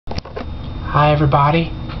Hi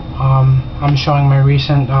everybody, I'm showing my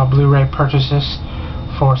recent Blu-ray purchases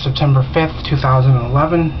for September 5th,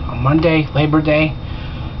 2011, on Monday, Labor Day.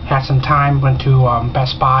 Had some time, went to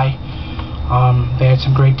Best Buy. They had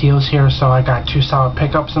some great deals here, so I got two solid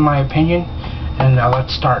pickups in my opinion, and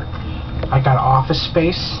let's start. I got Office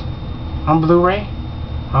Space on Blu-ray.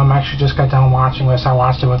 Actually just got done watching this. I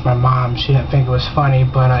watched it with my mom. She didn't think it was funny,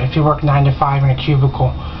 but if you work 9 to 5 in a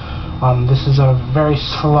cubicle, this is a very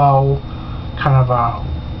slow, kind of a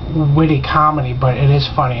witty comedy, but it is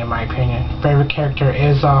funny in my opinion. Favorite character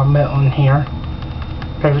is Milton here.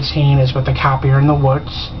 Favorite scene is with the copier in the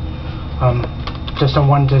woods. Just a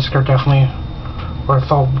one discer, definitely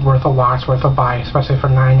worth a watch, worth a buy, especially for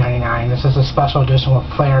 $9.99. This is a special edition with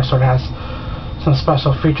flair, so it has some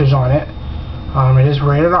special features on it. It is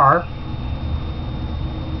rated R.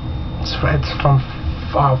 It's from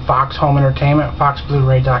Fox Home Entertainment,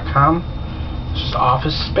 foxbluray.com. This is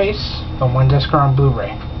Office Space, the one discer on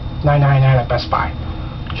Blu-ray, $9.99 at Best Buy.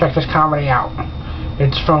 Check this comedy out.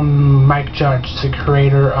 It's from Mike Judge, the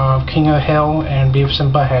creator of King of the Hill and Beavis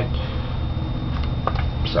and Butthead.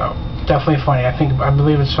 So definitely funny. I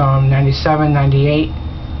believe it's from '97, '98.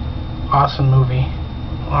 Awesome movie.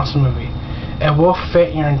 Awesome movie. It will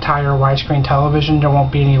fit your entire widescreen television. There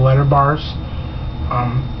won't be any letter bars.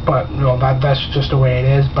 But you know, that's just the way it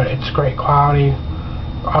is. But it's great quality.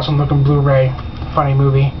 Awesome looking Blu-ray, funny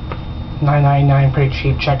movie, $9.99, pretty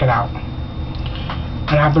cheap. Check it out.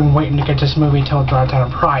 And I've been waiting to get this movie till it dropped out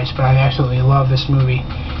of price, but I absolutely love this movie.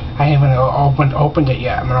 I haven't opened it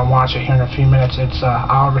yet. I'm gonna watch it here in a few minutes. It's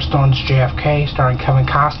Oliver Stone's JFK, starring Kevin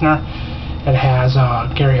Costner. It has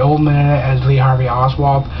Gary Oldman in it as Lee Harvey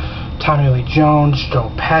Oswald, Tommy Lee Jones,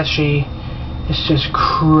 Joe Pesci. It's just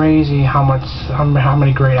crazy how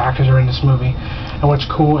many great actors are in this movie. And what's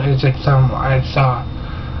cool is it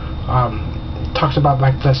talks about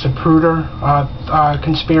like the Zapruder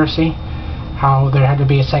conspiracy, how there had to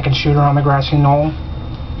be a second shooter on the grassy knoll.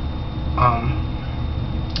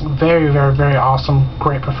 Very, very, very awesome,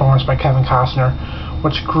 great performance by Kevin Costner.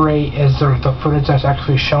 What's great is the footage that's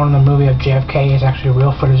actually shown in the movie of JFK is actually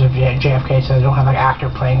real footage of JFK, so they don't have an actor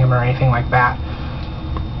playing him or anything like that.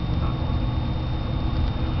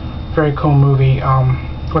 Very cool movie.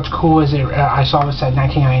 What's cool is I saw this at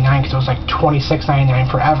 $19.99 because it was like $26.99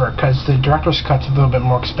 forever, because the director's cut's a little bit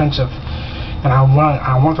more expensive, and I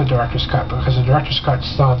want the director's cut, because the director's cut's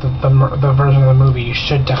the version of the movie you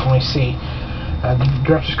should definitely see. The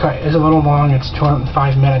director's cut is a little long. It's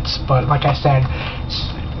 205 minutes, but like I said, it's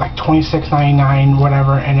like $26.99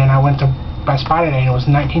 whatever, and then I went to Best Buy today and it was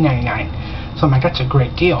 $19.99, so I'm like, that's a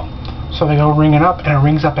great deal. So they go ring it up, and it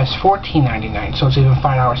rings up as $14.99, so it's even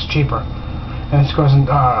 $5 cheaper. And this goes in,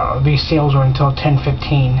 these sales are until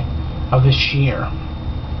 10/15 of this year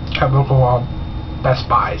at local Best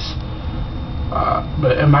Buys.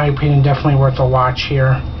 But in my opinion, definitely worth a watch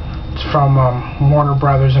here. It's from Warner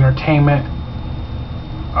Brothers Entertainment.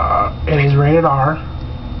 It is rated R.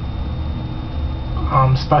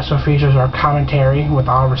 Special features are commentary with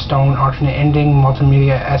Oliver Stone, alternate ending,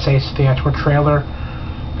 multimedia essays, theatrical trailer,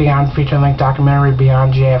 Beyond feature-length documentary,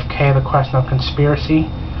 Beyond JFK, The Question of Conspiracy,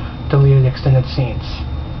 deleted extended scenes.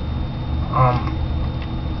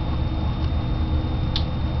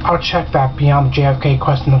 I'll check that Beyond JFK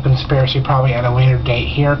Question of Conspiracy probably at a later date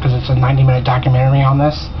here, because it's a 90-minute documentary on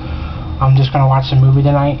this. I'm just going to watch the movie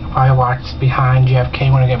tonight. Probably watch Behind JFK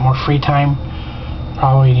when I get more free time,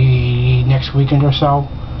 probably next weekend or so,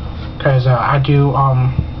 because I do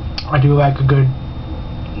like a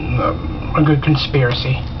good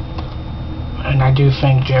conspiracy, and I do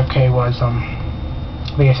think JFK was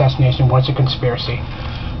the assassination was a conspiracy.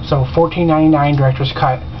 So $14.99 director's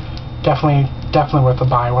cut, definitely worth a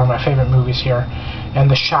buy. One of my favorite movies here. And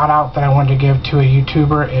the shout out that I wanted to give to a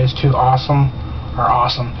YouTuber is to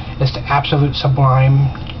it's to Absolute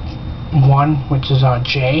Sublime 1, which is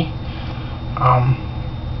Jay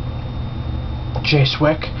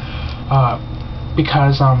Swick,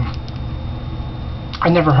 because I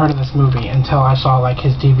never heard of this movie until I saw like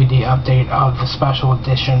his DVD update of the special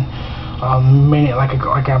edition, like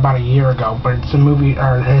about a year ago. But it's a movie,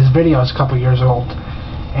 or his video is a couple years old,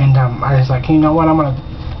 and I was like, you know what, I'm gonna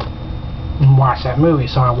watch that movie.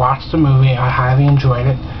 So I watched the movie. I highly enjoyed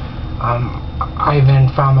it. I then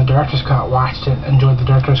found the director's cut, watched it, enjoyed the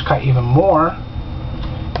director's cut even more,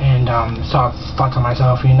 and so I thought to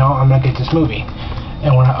myself, you know, I'm gonna get this movie.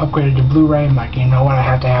 And when I upgraded to Blu-ray, I'm like, you know what, I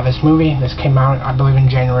have to have this movie. This came out, I believe, in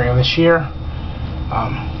January of this year.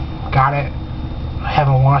 Got it. I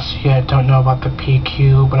haven't watched it yet, don't know about the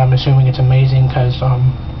PQ, but I'm assuming it's amazing, because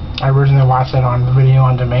I originally watched it on video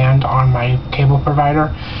on demand on my cable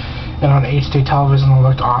provider, and on HD television it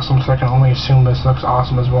looked awesome, so I can only assume this looks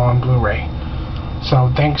awesome as well on Blu-ray.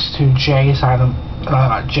 So thanks to Jay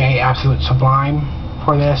Absolute Sublime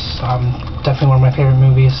for this. Definitely one of my favorite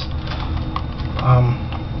movies.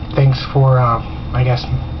 Thanks for I guess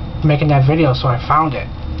making that video so I found it.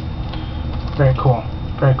 Very cool.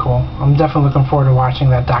 Very cool. I'm definitely looking forward to watching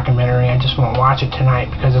that documentary. I just won't watch it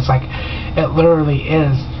tonight because it's like, it literally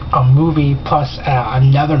is a movie plus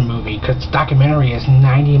another movie, because the documentary is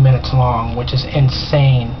 90 minutes long, which is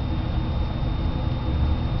insane.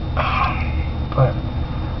 But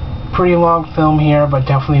pretty long film here, but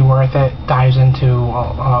definitely worth it. Dives into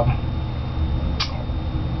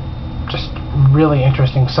just really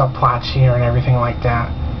interesting subplots here and everything like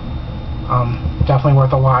that. Definitely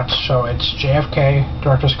worth a watch. So it's JFK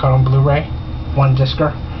Director's Cut on Blu-ray,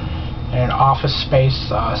 1-discer, and Office Space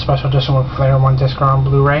Special Edition with Flair, 1-discer on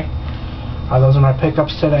Blu-ray. Those are my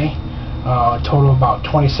pickups today. A total of about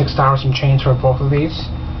 $26 and change for both of these.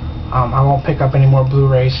 I won't pick up any more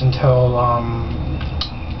Blu-rays until a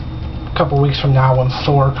couple weeks from now when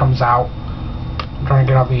Thor comes out. I'm trying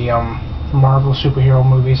to get out the Marvel superhero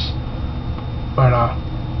movies. But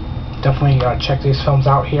definitely check these films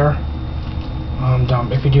out here. And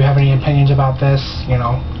if you do have any opinions about this, you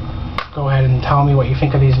know, go ahead and tell me what you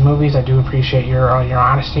think of these movies. I do appreciate your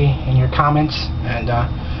honesty and your comments. And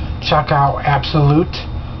check out Absolute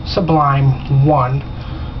Sublime 1,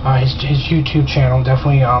 his YouTube channel.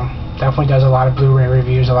 Definitely does a lot of Blu-ray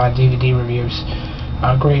reviews, a lot of DVD reviews.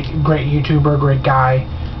 Great YouTuber, great guy.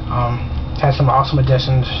 Has some awesome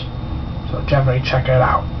editions. So definitely check it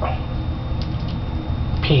out.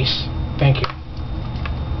 Peace. Thank you.